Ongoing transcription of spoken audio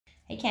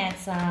Hey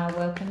Cancer,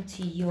 welcome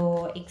to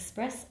your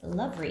Express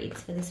Love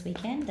Reads for this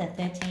weekend, the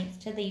 13th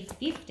to the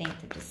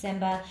 15th of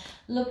December.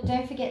 Look,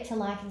 don't forget to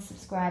like and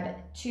subscribe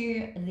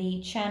to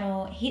the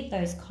channel. Hit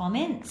those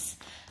comments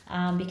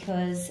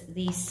because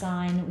the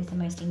sign with the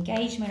most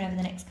engagement over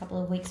the next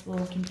couple of weeks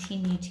will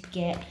continue to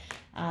get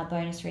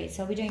bonus reads.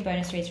 So I'll be doing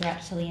bonus reads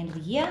right till the end of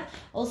the year.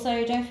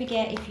 Also, don't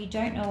forget, if you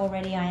don't know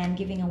already, I am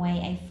giving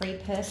away a free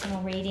personal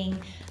reading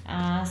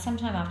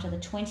sometime after the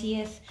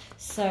 20th.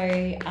 So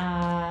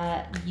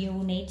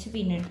you'll need to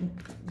be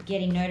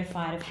getting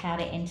notified of how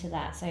to enter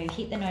that. So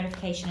hit the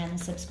notification and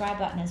the subscribe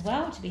button as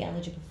well to be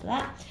eligible for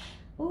that.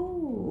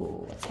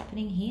 Ooh, what's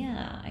happening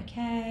here?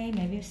 Okay,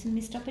 maybe some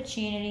missed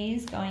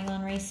opportunities going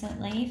on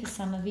recently for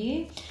some of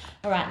you.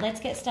 All right, let's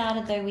get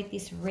started though with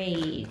this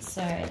read.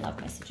 So love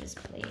messages,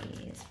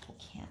 please, for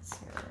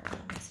Cancer.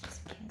 Love messages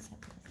for Cancer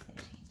for the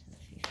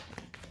 13th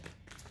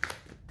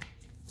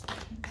to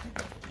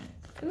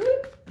the 15th.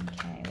 Ooh.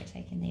 Okay, we're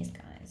taking these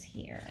guys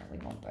here. We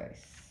want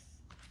both.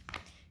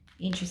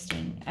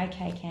 Interesting.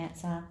 Okay,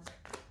 Cancer.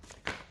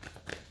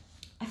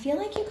 I feel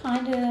like you're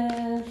kind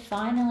of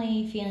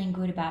finally feeling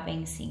good about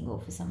being single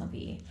for some of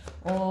you,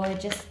 or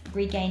just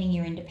regaining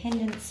your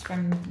independence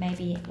from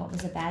maybe what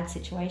was a bad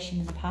situation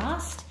in the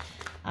past.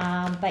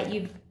 But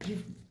you've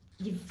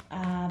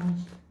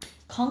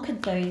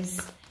conquered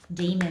those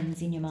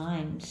demons in your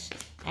mind,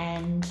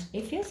 and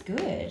it feels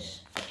good.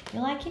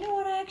 You're like, you know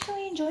what? I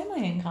actually enjoy my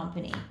own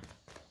company.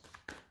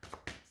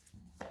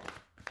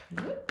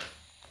 Whoop.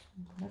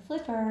 A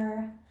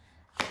flipper,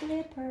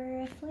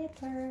 flipper,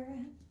 flipper.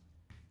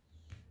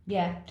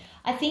 Yeah,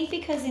 I think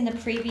because in the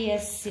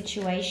previous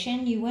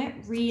situation, you weren't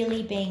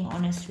really being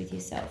honest with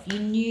yourself. You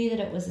knew that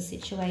it was a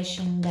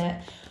situation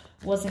that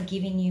wasn't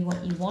giving you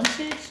what you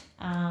wanted.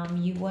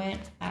 You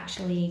weren't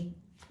actually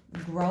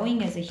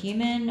growing as a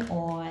human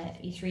or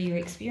through your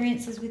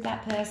experiences with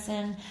that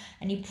person.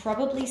 And you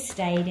probably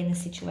stayed in the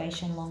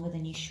situation longer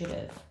than you should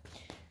have,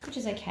 which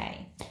is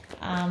okay.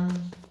 One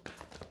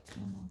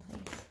more,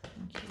 please.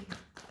 Thank you.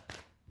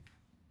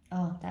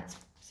 Oh,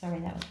 sorry,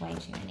 that was way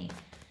too many.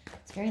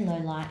 Very low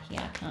light here.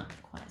 I can't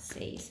quite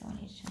see, so I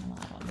need to turn the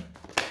light on.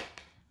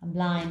 I'm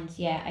blind.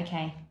 Yeah,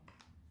 okay.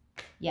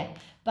 Yeah,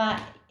 but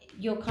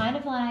you're kind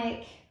of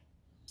like,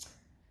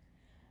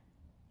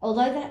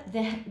 although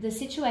that the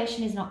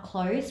situation is not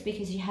closed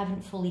because you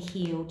haven't fully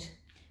healed,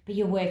 but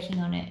you're working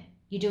on it.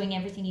 You're doing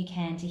everything you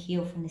can to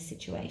heal from this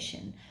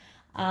situation.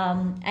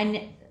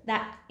 And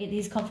that it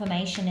is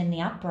confirmation in the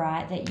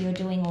upright that you're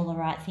doing all the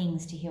right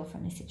things to heal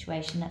from this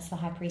situation. That's the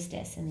High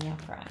Priestess in the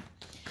upright.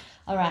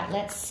 All right,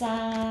 let's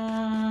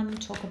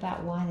talk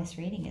about why this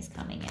reading is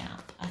coming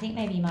out. I think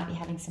maybe you might be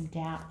having some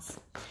doubts.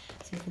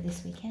 So for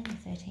this weekend, the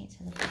 13th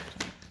to the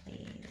 15th,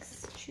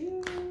 please.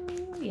 Choo.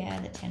 Yeah,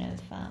 the 10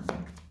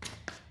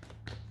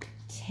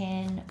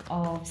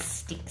 of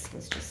sticks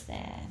was just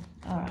there.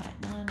 All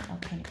right, 9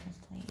 of pentacles,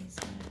 please.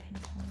 9 of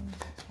pentacles,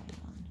 what's going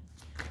on?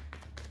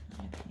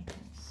 9 of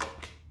pentacles.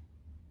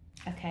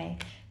 Okay,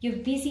 you're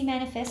busy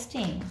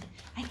manifesting.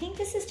 I think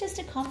this is just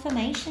a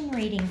confirmation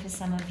reading for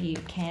some of you,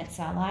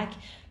 Cancer. Like,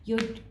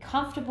 you're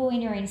comfortable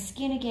in your own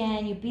skin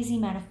again. You're busy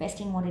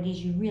manifesting what it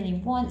is you really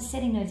want,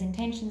 setting those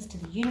intentions to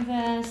the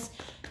universe.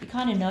 You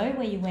kind of know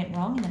where you went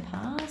wrong in the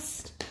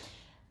past.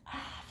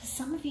 For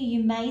some of you,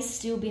 you may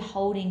still be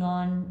holding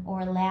on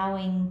or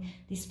allowing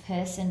this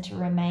person to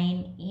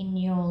remain in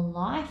your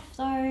life,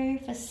 though,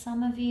 for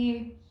some of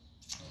you.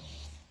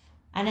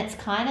 And it's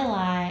kind of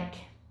like,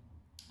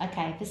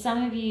 okay, for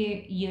some of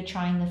you, you're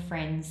trying the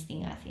friends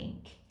thing, I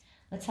think.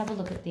 Let's have a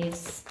look at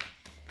this.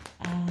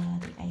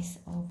 The Ace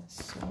of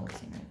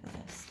Swords in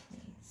reverse,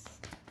 please.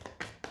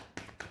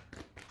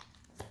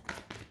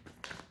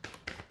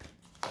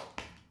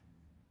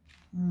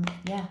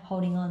 Yeah,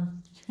 holding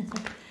on.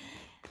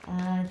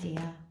 Ah,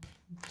 dear.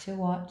 To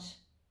what?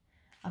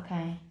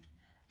 Okay.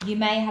 You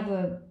may have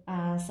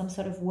some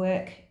sort of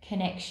work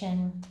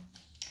connection,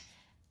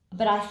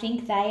 but I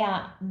think they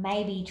are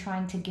maybe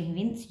trying to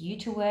convince you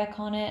to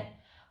work on it,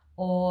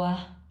 or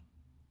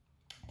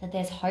that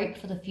there's hope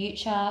for the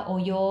future, or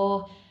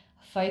you're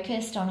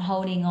focused on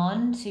holding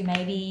on to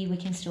maybe we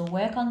can still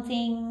work on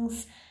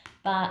things.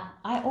 But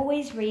I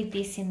always read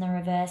this in the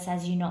reverse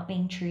as you not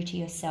being true to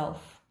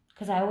yourself,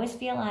 because I always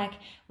feel like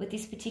with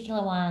this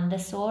particular one, the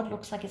sword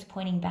looks like it's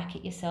pointing back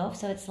at yourself.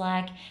 So it's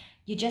like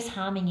you're just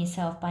harming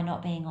yourself by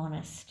not being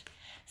honest.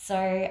 So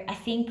I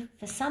think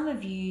for some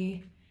of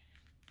you,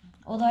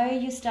 although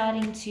you're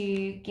starting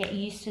to get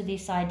used to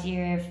this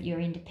idea of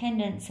your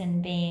independence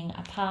and being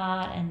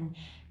apart and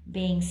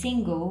being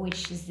single,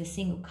 which is the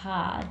single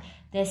card,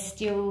 there's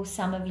still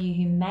some of you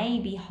who may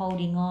be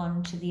holding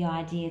on to the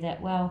idea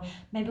that, well,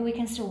 maybe we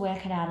can still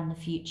work it out in the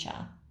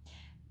future.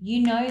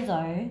 You know,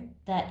 though,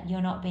 that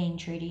you're not being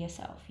true to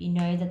yourself. You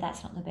know that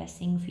that's not the best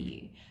thing for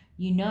you.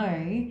 You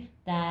know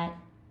that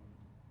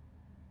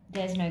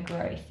there's no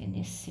growth in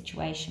this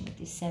situation with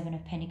this 7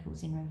 of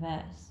Pentacles in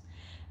reverse.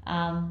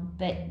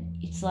 But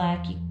it's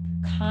like you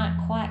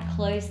can't quite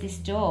close this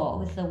door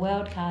with the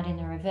World card in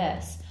the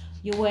reverse.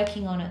 You're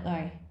working on it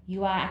though.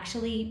 You are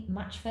actually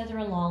much further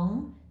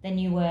along than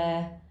you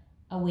were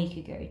a week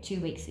ago, 2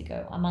 weeks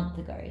ago, a month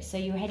ago. So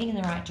you're heading in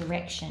the right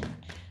direction.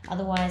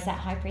 Otherwise, that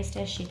High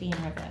Priestess should be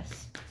in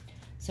reverse.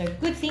 So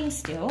good things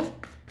still,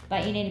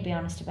 but you need to be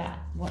honest about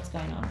what's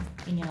going on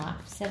in your life.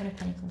 7 of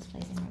Pentacles,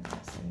 please, in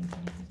reverse. 7 of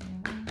Pentacles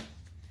in reverse.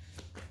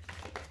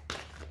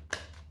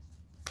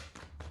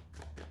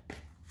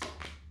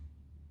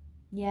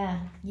 Yeah,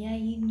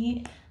 you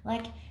knew,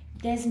 like,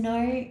 there's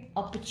no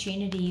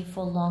opportunity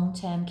for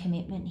long-term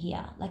commitment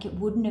here. Like, it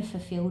wouldn't have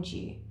fulfilled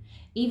you.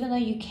 Even though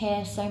you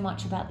care so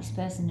much about this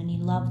person and you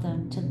love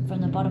them from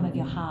the bottom of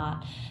your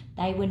heart,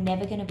 they were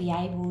never going to be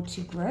able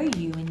to grow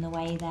you in the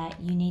way that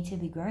you need to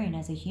be grown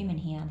as a human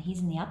here. And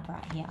he's in the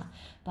upright here,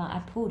 but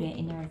I pulled it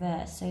in the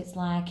reverse. So it's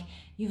like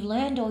you've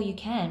learned all you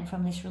can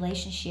from this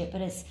relationship,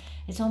 but it's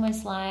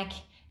almost like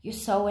you're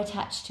so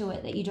attached to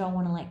it that you don't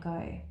want to let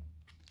go.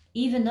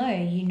 Even though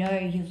you know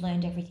you've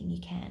learned everything you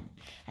can.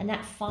 And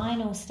that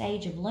final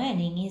stage of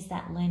learning is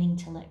that learning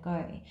to let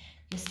go.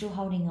 You're still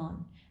holding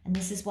on. And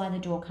this is why the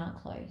door can't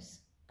close,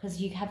 because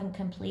you haven't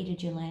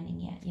completed your learning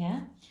yet,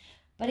 yeah?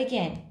 But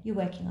again, you're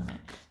working on it.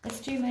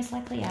 Let's do most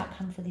likely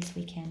outcome for this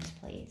weekend,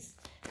 please.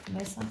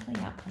 Most likely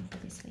outcome for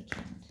this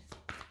weekend.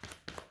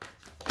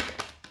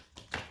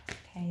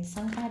 Okay,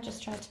 some card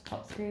just tried to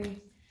pop through.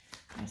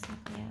 Most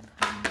likely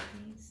outcome,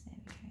 please. There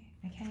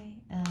we go. Okay,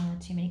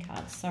 too many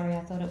cards. Sorry,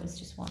 I thought it was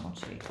just 1 or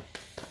 2.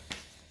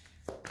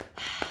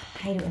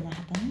 Hate it when that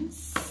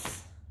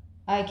happens.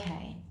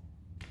 Okay.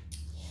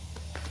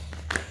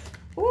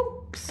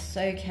 Oops,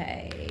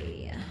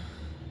 okay.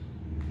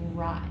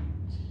 Right.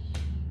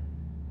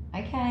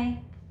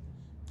 Okay.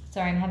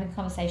 Sorry, I'm having a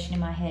conversation in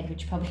my head,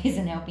 which probably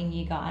isn't helping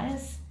you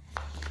guys.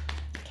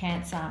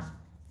 Cancer.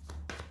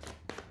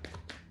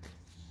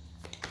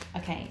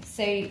 Okay,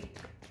 so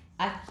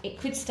it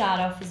could start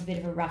off as a bit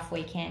of a rough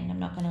weekend, I'm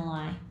not going to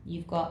lie.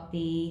 You've got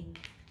the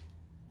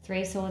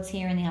 3 of Swords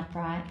here in the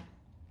upright.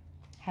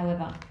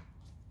 However,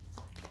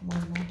 1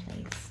 more,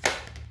 please.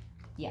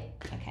 Yeah,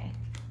 okay.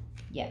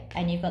 Yeah,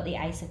 and you've got the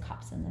Ace of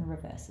Cups in the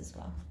reverse as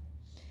well.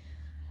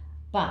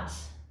 But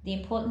the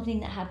important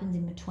thing that happens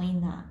in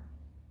between that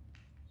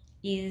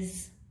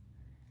is,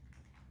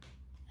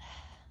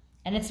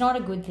 and it's not a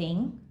good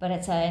thing, but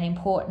it's an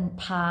important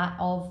part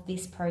of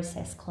this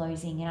process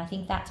closing. And I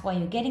think that's why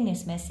you're getting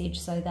this message,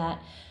 so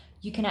that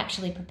you can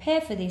actually prepare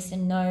for this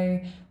and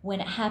know when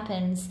it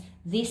happens,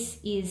 this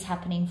is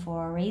happening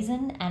for a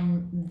reason,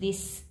 and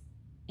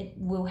it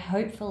will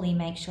hopefully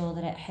make sure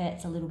that it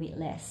hurts a little bit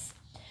less.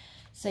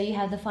 So you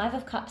have the 5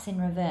 of Cups in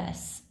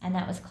reverse, and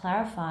that was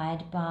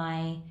clarified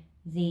by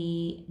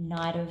the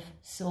Knight of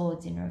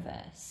Swords in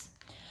reverse.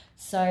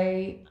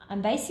 So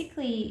I'm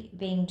basically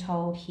being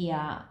told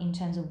here, in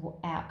terms of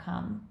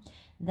outcome,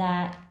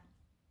 that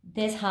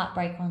there's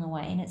heartbreak on the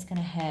way and it's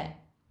going to hurt.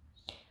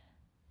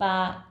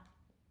 But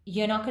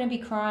you're not going to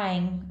be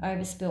crying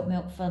over spilt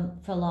milk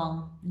for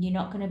long. You're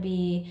not going to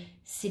be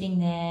sitting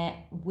there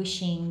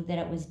wishing that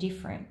it was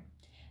different.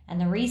 And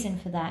the reason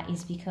for that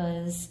is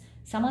because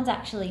someone's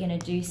actually going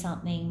to do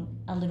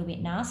something a little bit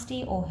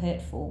nasty or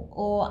hurtful,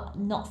 or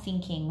not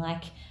thinking.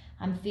 Like,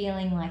 I'm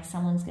feeling like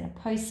someone's going to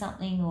post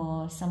something,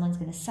 or someone's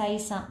going to say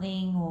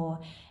something, or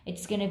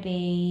it's going to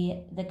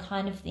be the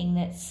kind of thing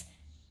that's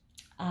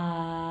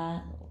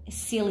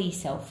silly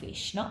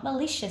selfish, not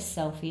malicious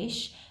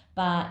selfish,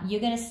 but you're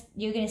going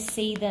to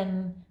see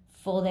them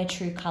for their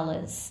true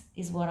colors,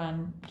 is what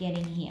I'm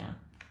getting here.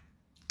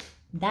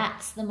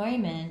 That's the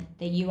moment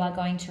that you are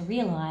going to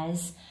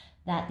realize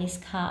that this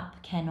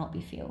cup cannot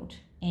be filled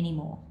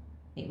anymore.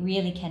 It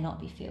really cannot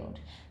be filled.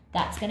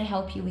 That's going to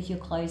help you with your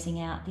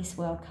closing out this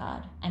World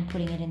card and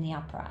putting it in the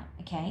upright,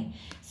 okay?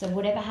 So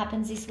whatever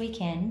happens this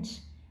weekend,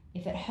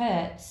 if it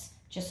hurts,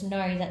 just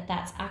know that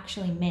that's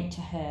actually meant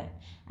to hurt,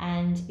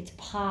 and it's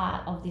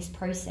part of this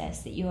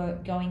process that you're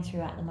going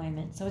through at the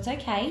moment. So it's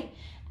okay,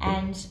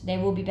 and there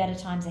will be better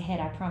times ahead,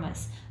 I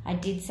promise. I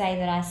did say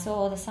that I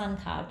saw the Sun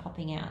card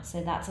popping out,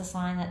 so that's a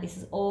sign that this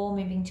is all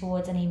moving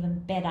towards an even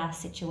better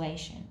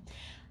situation.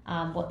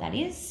 What that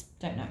is,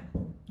 don't know.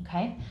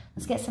 Okay,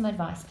 let's get some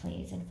advice,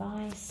 please.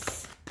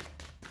 Advice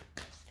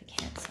for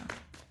Cancer.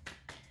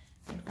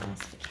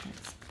 Advice for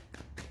Cancer.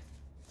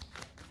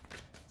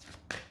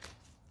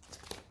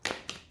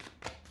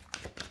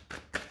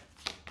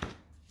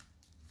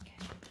 Okay.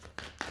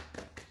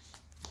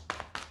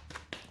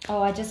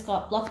 Oh, I just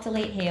got block,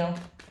 delete, heal.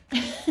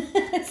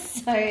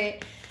 So,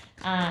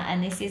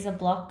 and this is a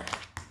block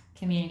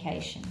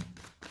communication.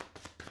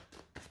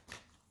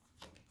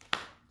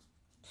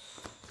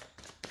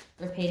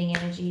 Repeating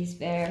energy is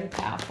very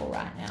powerful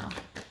right now.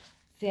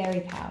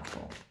 Very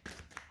powerful.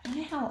 I don't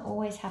know how it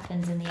always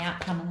happens in the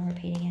outcome and the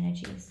repeating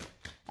energies.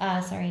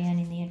 And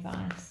in the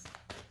advice.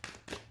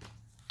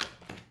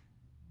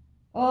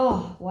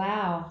 Oh,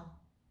 wow.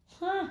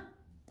 Huh.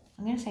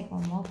 I'm going to take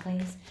 1 more,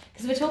 please.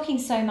 Because we're talking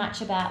so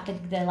much about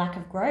the lack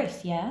of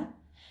growth, yeah?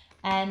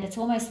 And it's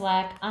almost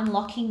like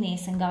unlocking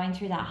this and going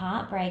through that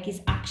heartbreak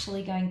is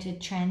actually going to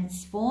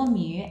transform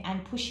you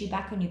and push you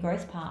back on your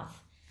growth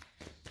path.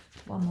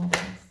 1 more,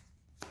 please.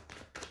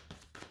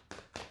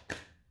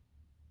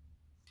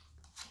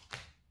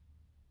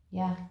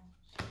 Yeah.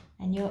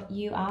 And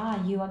you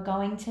are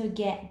going to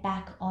get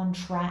back on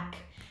track.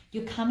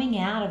 You're coming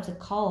out of the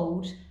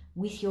cold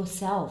with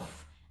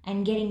yourself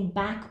and getting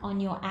back on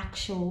your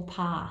actual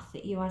path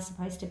that you are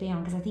supposed to be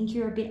on. Because I think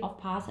you're a bit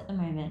off path at the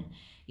moment.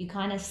 You're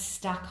kind of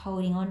stuck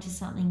holding on to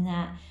something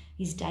that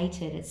is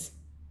dated. It's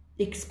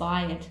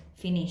expired,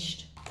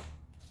 finished.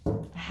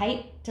 I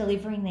hate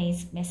delivering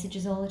these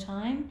messages all the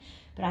time,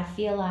 but I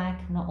feel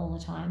like, not all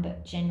the time,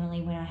 but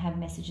generally when I have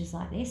messages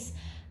like this,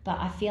 but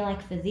I feel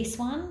like for this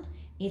one,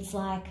 it's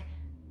like,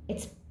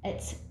 it's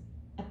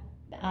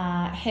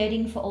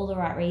hurting for all the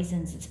right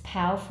reasons. It's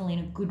powerful in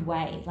a good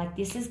way. Like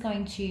this is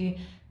going to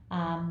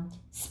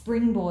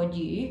springboard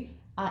you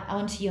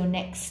onto your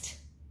next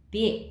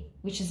bit,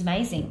 which is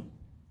amazing.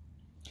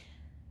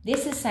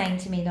 This is saying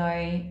to me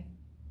though,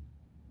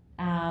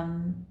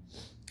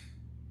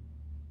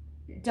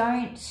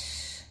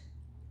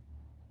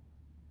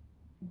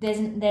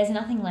 there's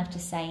nothing left to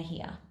say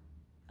here.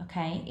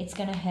 Okay, it's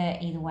going to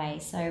hurt either way.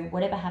 So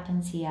whatever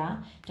happens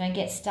here, don't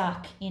get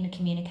stuck in a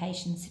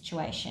communication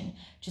situation.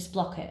 Just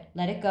block it.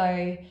 Let it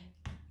go.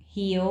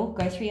 Heal.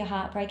 Go through your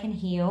heartbreak and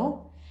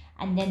heal.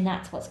 And then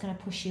that's what's going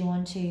to push you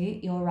onto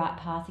your right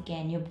path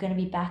again. You're going to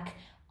be back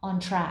on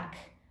track.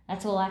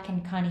 That's all I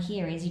can kind of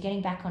hear is you're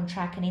getting back on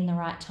track and in the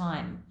right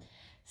time.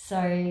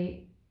 So,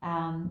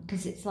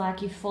 because it's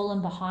like you've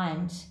fallen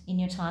behind in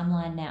your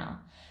timeline now.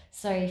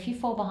 So if you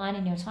fall behind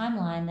in your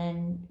timeline,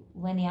 then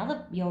when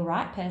your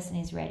right person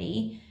is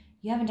ready,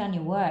 you haven't done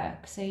your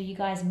work. So you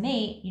guys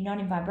meet, you're not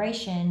in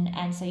vibration,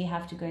 and so you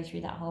have to go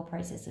through that whole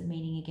process of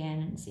meeting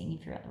again and seeing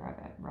if you're at the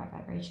right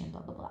vibration,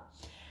 blah, blah, blah.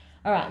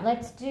 All right,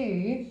 let's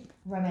do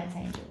romance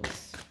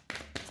angels.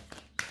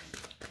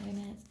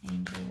 Romance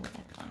angel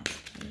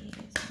advice,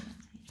 please.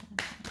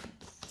 Romance angel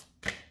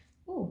advice.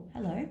 Oh,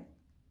 hello.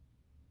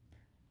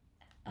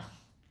 Oh,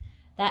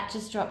 that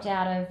just dropped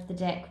out of the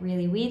deck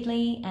really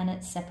weirdly, and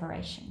it's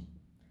separation.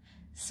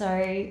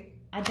 So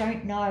I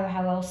don't know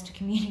how else to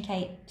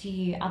communicate to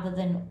you other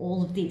than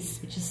all of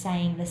this, which is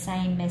saying the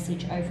same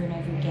message over and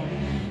over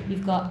again.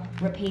 You've got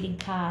repeating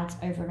cards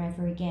over and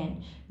over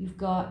again. You've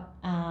got,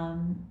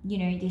 you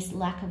know, this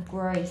lack of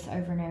growth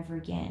over and over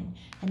again.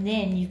 And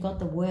then you've got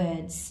the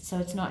words. So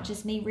it's not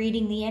just me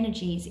reading the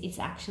energies. It's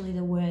actually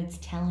the words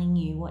telling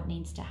you what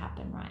needs to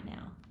happen right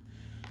now.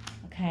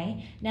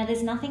 Okay, now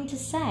there's nothing to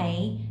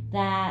say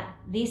that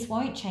this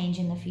won't change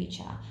in the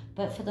future,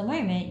 but for the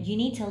moment, you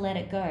need to let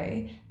it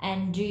go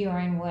and do your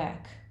own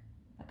work.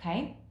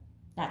 Okay,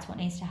 that's what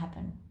needs to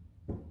happen.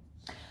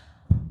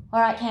 All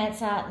right,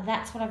 Cancer,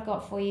 that's what I've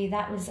got for you.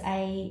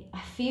 I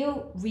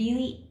feel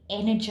really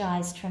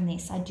energized from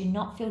this. I do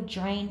not feel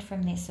drained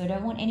from this. So I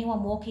don't want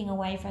anyone walking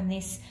away from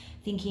this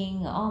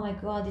thinking, oh my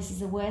God, this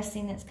is the worst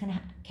thing that's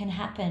can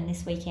happen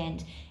this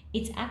weekend.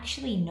 It's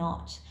actually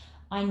not.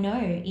 I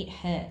know it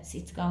hurts,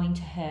 it's going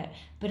to hurt,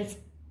 but it's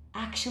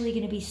actually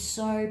going to be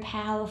so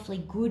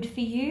powerfully good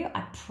for you.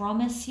 I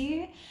promise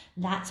you.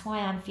 That's why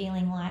I'm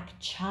feeling like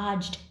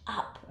charged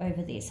up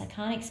over this. I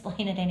can't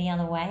explain it any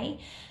other way.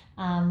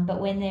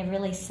 But when they're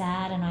really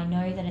sad and I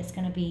know that it's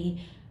going to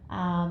be,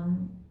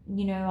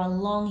 you know, a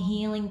long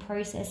healing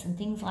process and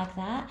things like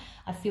that,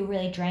 I feel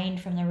really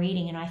drained from the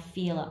reading and I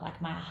feel it, like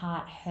my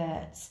heart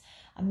hurts.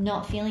 I'm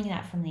not feeling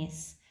that from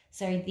this.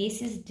 So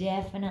this is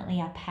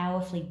definitely a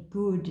powerfully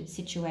good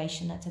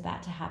situation that's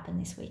about to happen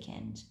this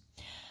weekend.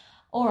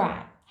 All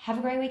right, have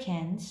a great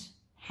weekend.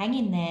 Hang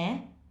in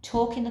there.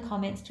 Talk in the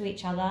comments to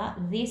each other.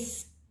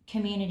 This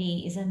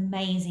community is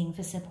amazing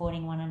for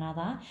supporting one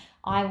another.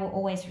 I will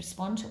always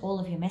respond to all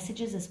of your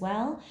messages as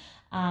well.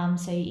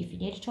 So if you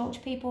need to talk to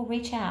people,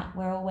 reach out.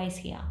 We're always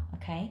here,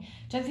 okay?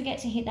 Don't forget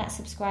to hit that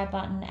subscribe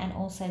button and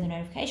also the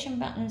notification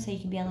button so you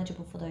can be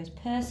eligible for those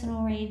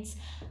personal reads.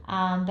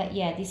 But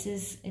yeah, this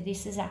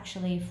is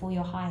actually for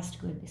your highest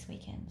good this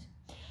weekend.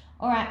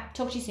 All right,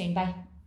 talk to you soon. Bye.